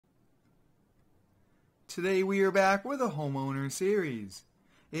Today we are back with a homeowner series.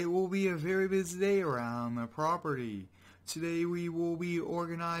 It will be a very busy day around the property. Today we will be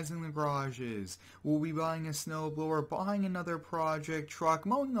organizing the garages. We'll be buying a snowblower, buying another project truck,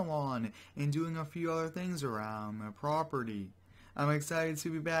 mowing the lawn, and doing a few other things around the property. I'm excited to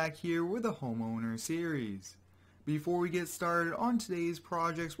be back here with a homeowner series. Before we get started on today's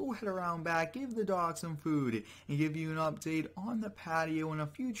projects, we'll head around back, give the dog some food, and give you an update on the patio and a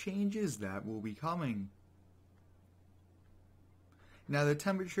few changes that will be coming. Now the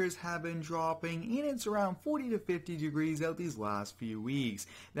temperatures have been dropping and it's around 40 to 50 degrees out these last few weeks.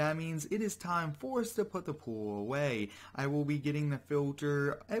 That means it is time for us to put the pool away. I will be getting the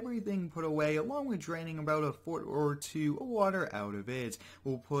filter, everything put away, along with draining about a foot or two of water out of it.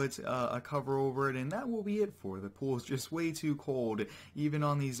 We'll put a cover over it and that will be it for the pool. It's just way too cold. Even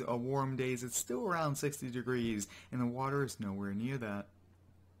on these warm days it's still around 60 degrees and the water is nowhere near that.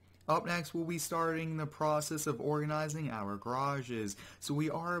 Up next, we'll be starting the process of organizing our garages. So we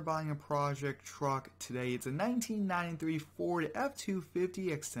are buying a project truck today. It's a 1993 Ford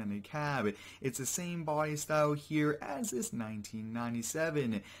F350 extended cab. It's the same body style here as this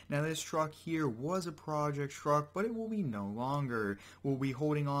 1997. Now this truck here was a project truck, but it will be no longer. We'll be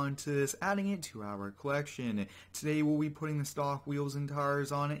holding on to this, adding it to our collection. Today we'll be putting the stock wheels and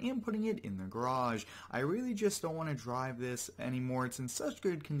tires on it and putting it in the garage. I really just don't want to drive this anymore. It's in such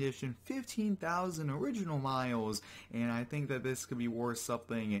good condition. 15,000 original miles, and I think that this could be worth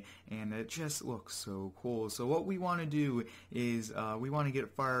something, and it just looks so cool. So what we want to do is we want to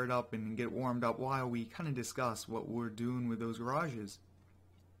get fired up and get warmed up while we kind of discuss what we're doing with those garages.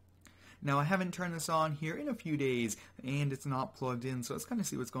 Now I haven't turned this on here in a few days and it's not plugged in, so let's kind of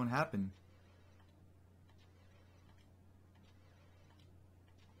see what's going to happen.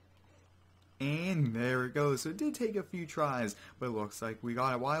 And there it goes. So it did take a few tries, but it looks like we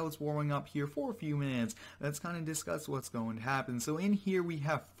got it. While it's warming up here for a few minutes, let's kind of discuss what's going to happen. So in here we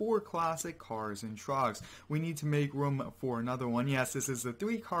have 4 classic cars and trucks. We need to make room for another one. Yes, this is a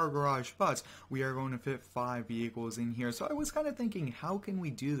 3-car garage, but we are going to fit 5 vehicles in here. So I was kind of thinking, how can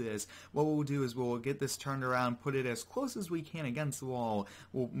we do this? What we'll do is we'll get this turned around, put it as close as we can against the wall.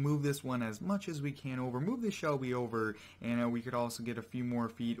 We'll move this one as much as we can over, move the Shelby over, and we could also get a few more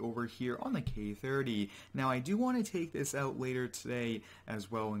feet over here on the K30. Now I do want to take this out later today as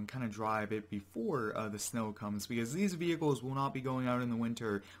well and kind of drive it before the snow comes, because these vehicles will not be going out in the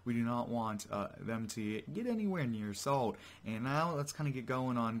winter. We do not want them to get anywhere near salt. And now let's kind of get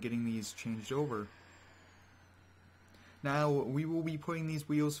going on getting these changed over. Now we will be putting these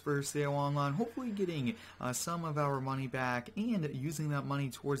wheels for sale online, hopefully getting some of our money back and using that money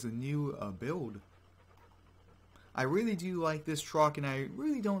towards a new build. I really do like this truck, and I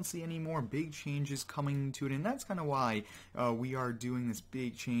really don't see any more big changes coming to it, and that's kind of why we are doing this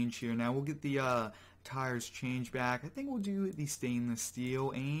big change here. Now we'll get the tires changed back. I think we'll do the stainless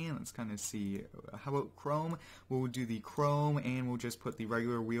steel, and let's kind of see. How about chrome? We'll do the chrome, and we'll just put the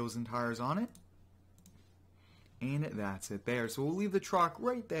regular wheels and tires on it. And that's it there. So we'll leave the truck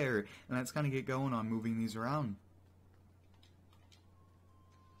right there, and let's kind of get going on moving these around.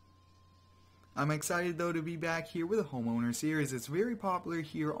 I'm excited though to be back here with a homeowner series. It's very popular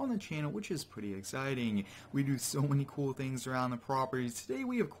here on the channel, which is pretty exciting. We do so many cool things around the property. Today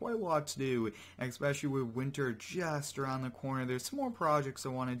we have quite a lot to do, especially with winter just around the corner. There's some more projects I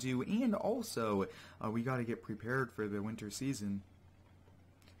want to do, and also we got to get prepared for the winter season.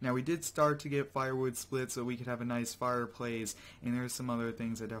 Now we did start to get firewood split so we could have a nice fireplace, and there's some other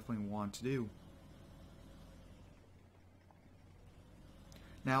things I definitely want to do.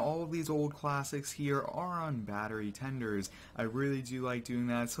 Now all of these old classics here are on battery tenders. I really do like doing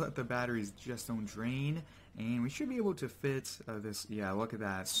that so that the batteries just don't drain, and we should be able to fit this. Yeah, look at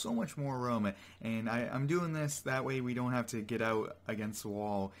that, so much more room, and I'm doing this that way we don't have to get out against the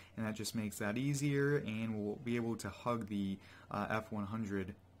wall, and that just makes that easier, and we'll be able to hug the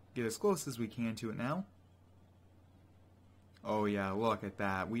F100, get as close as we can to it now. Oh yeah, look at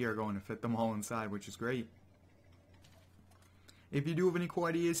that, we are going to fit them all inside, which is great. If you do have any cool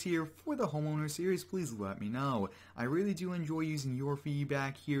ideas here for the homeowner series, please let me know. I really do enjoy using your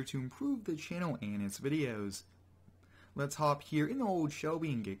feedback here to improve the channel and its videos. Let's hop here in the old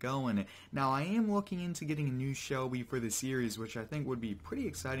Shelby and get going. Now I am looking into getting a new Shelby for the series, which I think would be pretty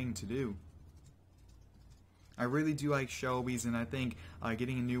exciting to do. I really do like Shelbys, and I think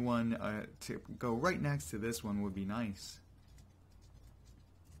getting a new one to go right next to this one would be nice.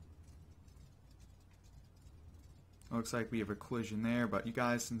 Looks like we have a collision there, but you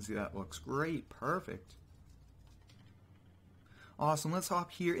guys can see that looks great. Perfect. Awesome, let's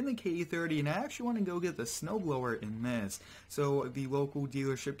hop here in the K30, and I actually want to go get the snowblower in this. So the local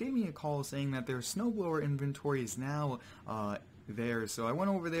dealership gave me a call saying that their snowblower inventory is now there. So I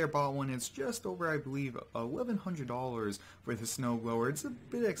went over there, bought one. It's just over, I believe, $1,100 for the snowblower. It's a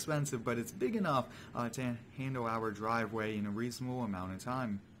bit expensive, but it's big enough to handle our driveway in a reasonable amount of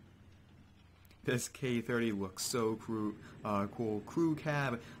time. This K30 looks so cool. Crew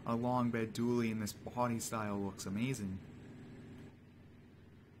cab, a long bed dually, and this body style looks amazing.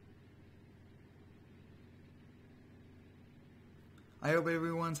 I hope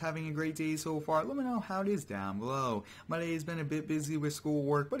everyone's having a great day so far. Let me know how it is down below. My day has been a bit busy with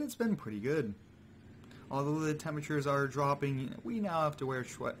schoolwork, but it's been pretty good. Although the temperatures are dropping, we now have to wear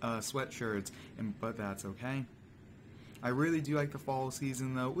sweatshirts, but that's okay. I really do like the fall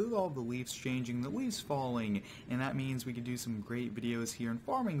season though, with all the leaves changing, the leaves falling, and that means we could do some great videos here in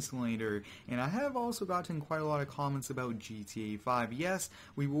Farming Simulator. And I have also gotten quite a lot of comments about GTA 5. Yes,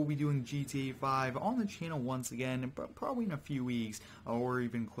 we will be doing GTA 5 on the channel once again, but probably in a few weeks, or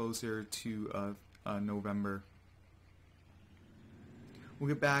even closer to November. We'll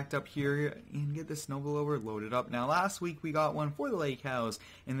get backed up here and get the snowblower loaded up. Now, last week we got one for the lake house,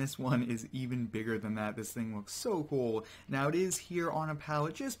 and this one is even bigger than that. This thing looks so cool. Now, it is here on a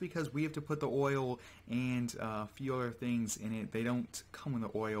pallet just because we have to put the oil and a few other things in it. They don't come with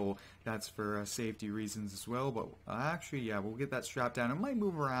the oil. That's for safety reasons as well. But actually, yeah, we'll get that strapped down. It might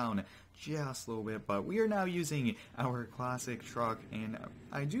move around just a little bit, but we are now using our classic truck, and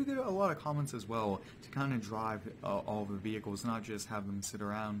I do get a lot of comments as well to kind of drive all the vehicles, not just have them sit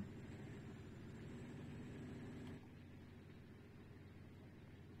around.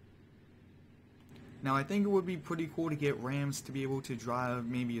 Now, I think it would be pretty cool to get Rams to be able to drive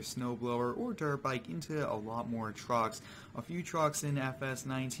maybe a snowblower or dirt bike into a lot more trucks. A few trucks in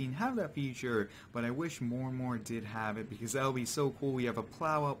FS19 have that feature, but I wish more and more did have it because that would be so cool. We have a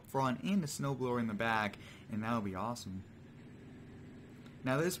plow up front and a snowblower in the back, and that would be awesome.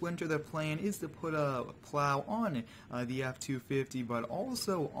 Now this winter the plan is to put a plow on the F350, but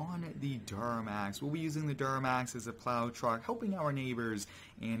also on the Duramax. We'll be using the Duramax as a plow truck, helping our neighbors,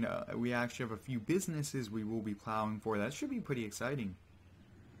 and we actually have a few businesses we will be plowing for. That should be pretty exciting.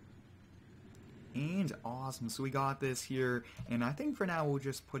 And awesome, so we got this here, and I think for now we'll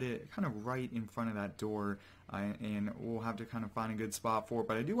just put it kind of right in front of that door, and we'll have to kind of find a good spot for it,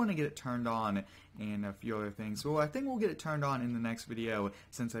 but I do want to get it turned on and a few other things. So I think we'll get it turned on in the next video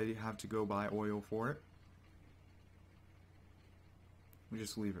since I have to go buy oil for it. We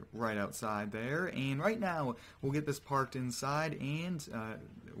just leave it right outside there, and right now we'll get this parked inside, and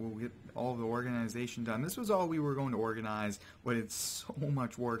we'll get all the organization done. This was all we were going to organize, but it's so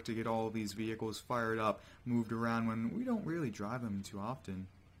much work to get all of these vehicles fired up, moved around when we don't really drive them too often.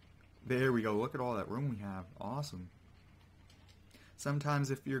 There we go, look at all that room we have. Awesome. Sometimes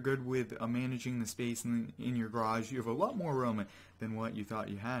if you're good with managing the space in your garage, you have a lot more room than what you thought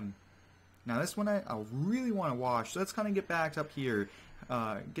you had. Now this one I really want to wash, so let's kind of get backed up here,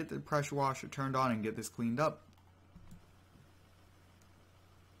 get the pressure washer turned on and get this cleaned up.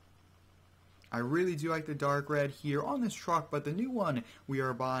 I really do like the dark red here on this truck, but the new one we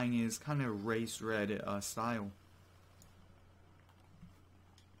are buying is kind of race red style.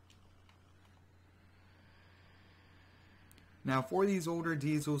 Now for these older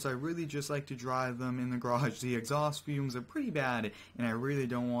diesels, I really just like to drive them in the garage. The exhaust fumes are pretty bad, and I really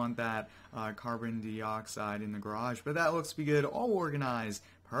don't want that carbon dioxide in the garage. But that looks to be good, all organized,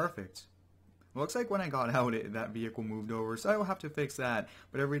 perfect. Looks like when I got out, that vehicle moved over, so I will have to fix that.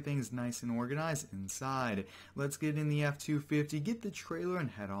 But everything's nice and organized inside. Let's get in the F350, get the trailer,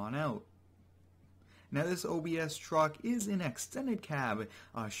 and head on out. Now this OBS truck is an extended cab,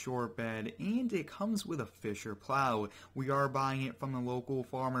 short bed, and it comes with a Fisher plow. We are buying it from the local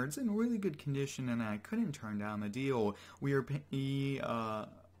farmer. It's in really good condition, and I couldn't turn down the deal. We are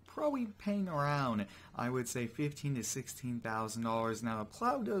probably paying around, I would say, $15,000 to $16,000. Now the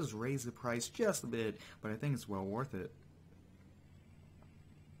plow does raise the price just a bit, but I think it's well worth it.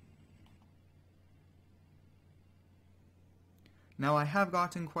 Now I have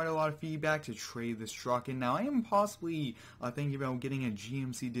gotten quite a lot of feedback to trade this truck in. Now I am possibly thinking about getting a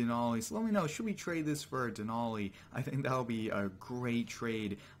GMC Denali, so let me know, should we trade this for a Denali? I think that'll be a great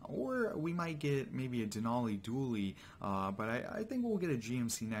trade. Or we might get maybe a Denali dually, but I think we'll get a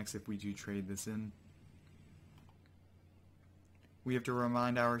GMC next if we do trade this in. We have to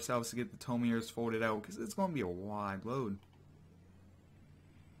remind ourselves to get the tow mirrors folded out because it's going to be a wide load.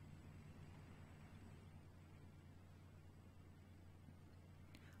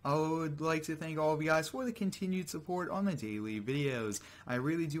 I would like to thank all of you guys for the continued support on the daily videos. I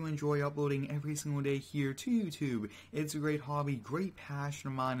really do enjoy uploading every single day here to YouTube. It's a great hobby, great passion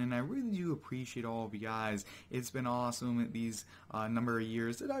of mine, and I really do appreciate all of you guys. It's been awesome these number of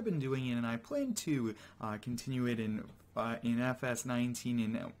years that I've been doing it, and I plan to continue it in FS19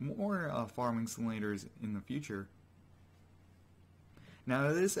 and more farming simulators in the future.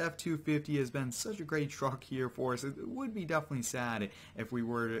 Now, this F350 has been such a great truck here for us. It would be definitely sad if we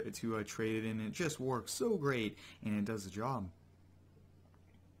were to trade it in. It just works so great, and it does the job.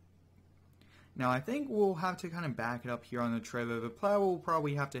 Now, I think we'll have to kind of back it up here on the trailer. The plow will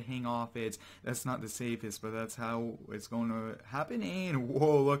probably have to hang off it. That's not the safest, but that's how it's going to happen. And,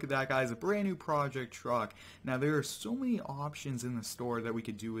 whoa, look at that, guys. A brand new project truck. Now, there are so many options in the store that we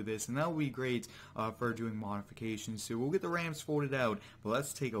could do with this, and that would be great for doing modifications, too. We'll get the ramps folded out, but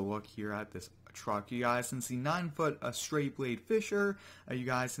let's take a look here at this truck. You guys can see 9-foot straight blade Fisher. You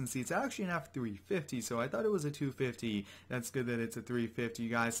guys can see it's actually an F350, so I thought it was a 250. That's good that it's a 350. You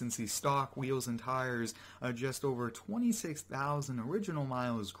guys can see stock wheels and tires, just over 26,000 original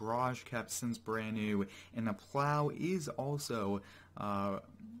miles, garage kept since brand new, and the plow is also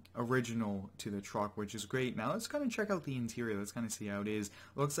original to the truck, which is great. Now let's kind of check out the interior. Let's kind of see how it is.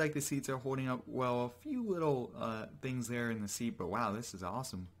 Looks like the seats are holding up well. A few little things there in the seat, but wow, this is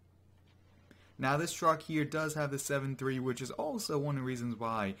awesome. Now this truck here does have the 7.3, which is also one of the reasons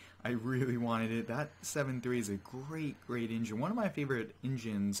why I really wanted it. That 7.3 is a great engine. One of my favorite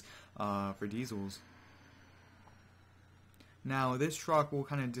engines for diesels. Now this truck, we'll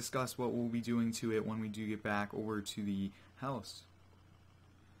kind of discuss what we'll be doing to it when we do get back over to the house.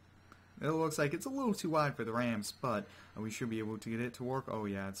 It looks like it's a little too wide for the ramps, but we should be able to get it to work. Oh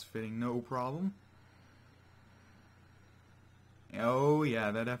yeah, it's fitting no problem. Oh yeah,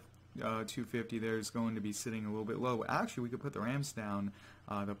 that F250 there is going to be sitting a little bit low. Actually, we could put the ramps down,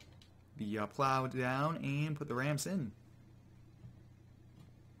 the plow down, and put the ramps in.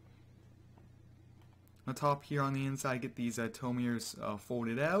 On top here on the inside, get these tow mirrors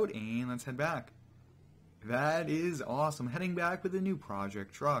folded out, and let's head back. That is awesome. Heading back with a new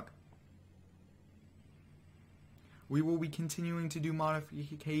project truck. We will be continuing to do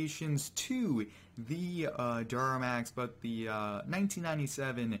modifications to the Duramax, but the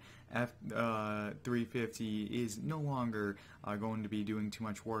 1997 F350 is no longer going to be doing too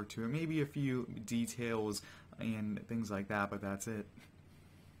much work to it. Maybe a few details and things like that, but that's it.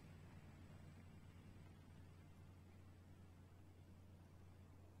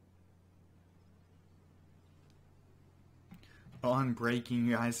 On braking,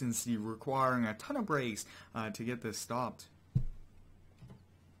 you guys can see requiring a ton of brakes to get this stopped.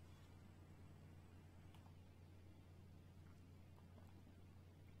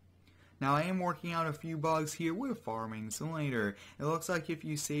 Now I am working out a few bugs here with Farming Simulator. It looks like if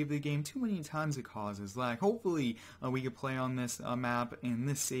you save the game too many times it causes lag. Hopefully we can play on this map and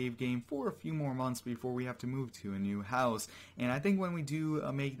this save game for a few more months before we have to move to a new house. And I think when we do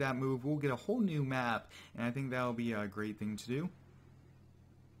make that move, we'll get a whole new map, and I think that'll be a great thing to do.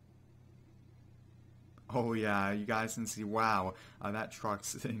 Oh yeah, you guys can see, wow, that truck's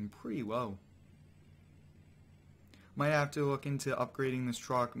sitting pretty low. Might have to look into upgrading this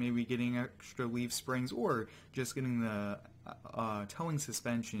truck, maybe getting extra leaf springs, or just getting the towing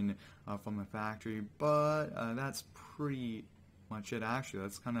suspension from the factory, but that's pretty much it actually.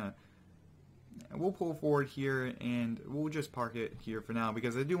 That's kind of, we'll pull forward here and we'll just park it here for now,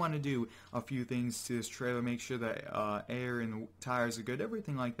 because I do want to do a few things to this trailer, make sure that air and the tires are good,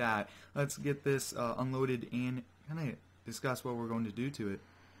 everything like that. Let's get this unloaded and kind of discuss what we're going to do to it.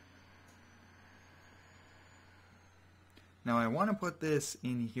 Now I want to put this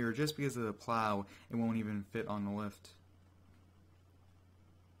in here just because of the plow. It won't even fit on the lift.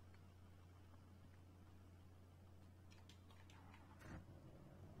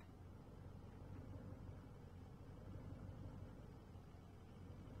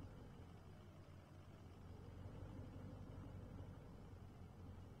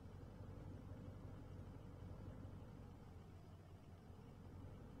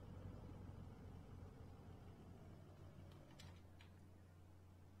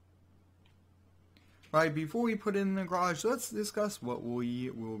 Right, before we put it in the garage, let's discuss what we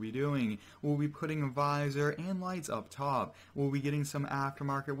will be doing. We'll be putting a visor and lights up top. We'll be getting some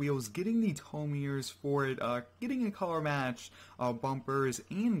aftermarket wheels, getting the tow mirrors for it, getting a color match bumpers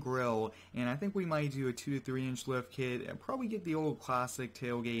and grill, and I think we might do a 2 to 3 inch lift kit, and probably get the old classic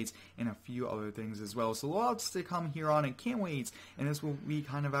tailgates and a few other things as well. So lots to come here on it, can't wait, and this will be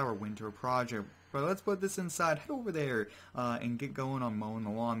kind of our winter project. But let's put this inside, head over there, and get going on mowing the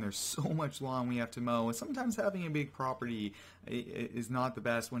lawn. There's so much lawn we have to mow. Sometimes having a big property is not the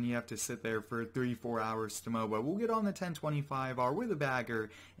best when you have to sit there for 3-4 hours to mow. But we'll get on the 1025R with a bagger,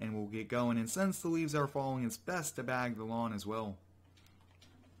 and we'll get going. And since the leaves are falling, it's best to bag the lawn as well.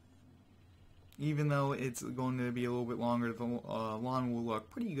 Even though it's going to be a little bit longer, the lawn will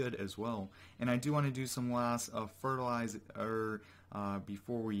look pretty good as well. And I do want to do some last fertilizer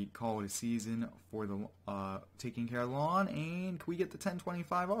before we call it a season for the taking care of the lawn. And can we get the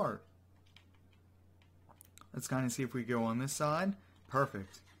 1025R? Let's kind of see if we go on this side.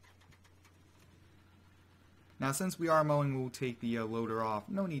 Perfect. Now since we are mowing, we'll take the loader off.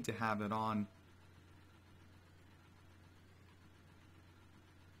 No need to have it on.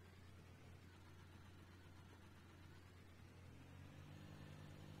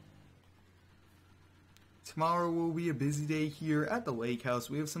 Tomorrow will be a busy day here at the lake house.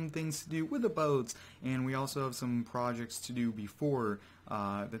 We have some things to do with the boats, and we also have some projects to do before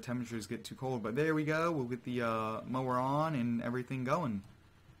the temperatures get too cold. But there we go. We'll get the mower on and everything going.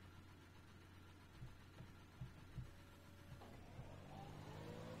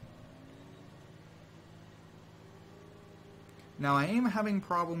 Now I am having a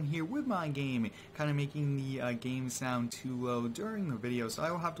problem here with my game, kind of making the game sound too low during the video, so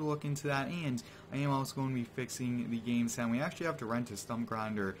I will have to look into that, and I am also going to be fixing the game sound. We actually have to rent a stump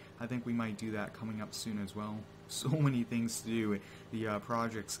grinder. I think we might do that coming up soon as well. So many things to do. The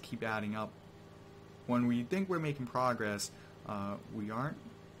projects keep adding up. When we think we're making progress, we aren't.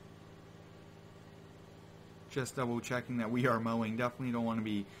 Just double checking that we are mowing. Definitely don't want to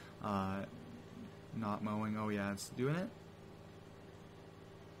be not mowing. Oh yeah, it's doing it.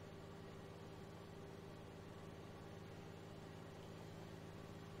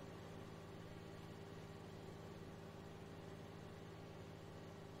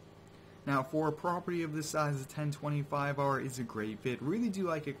 Now, for a property of this size, the 1025R is a great fit. Really do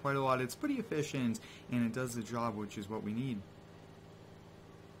like it quite a lot. It's pretty efficient, and it does the job, which is what we need.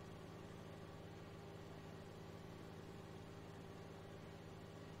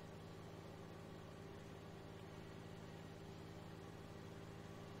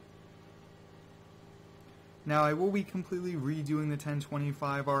 Now I will be completely redoing the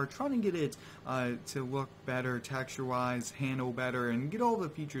 1025R, trying to get it to look better texture-wise, handle better, and get all the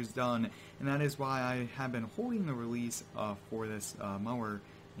features done. And that is why I have been holding the release for this mower,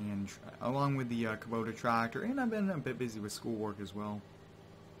 and along with the Kubota tractor, and I've been a bit busy with schoolwork as well.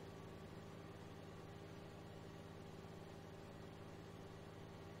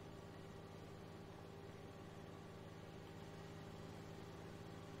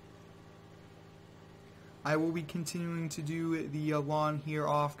 I will be continuing to do the lawn here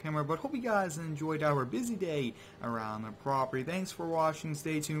off camera, but hope you guys enjoyed our busy day around the property. Thanks for watching.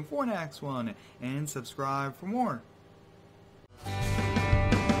 Stay tuned for the next one, and subscribe for more.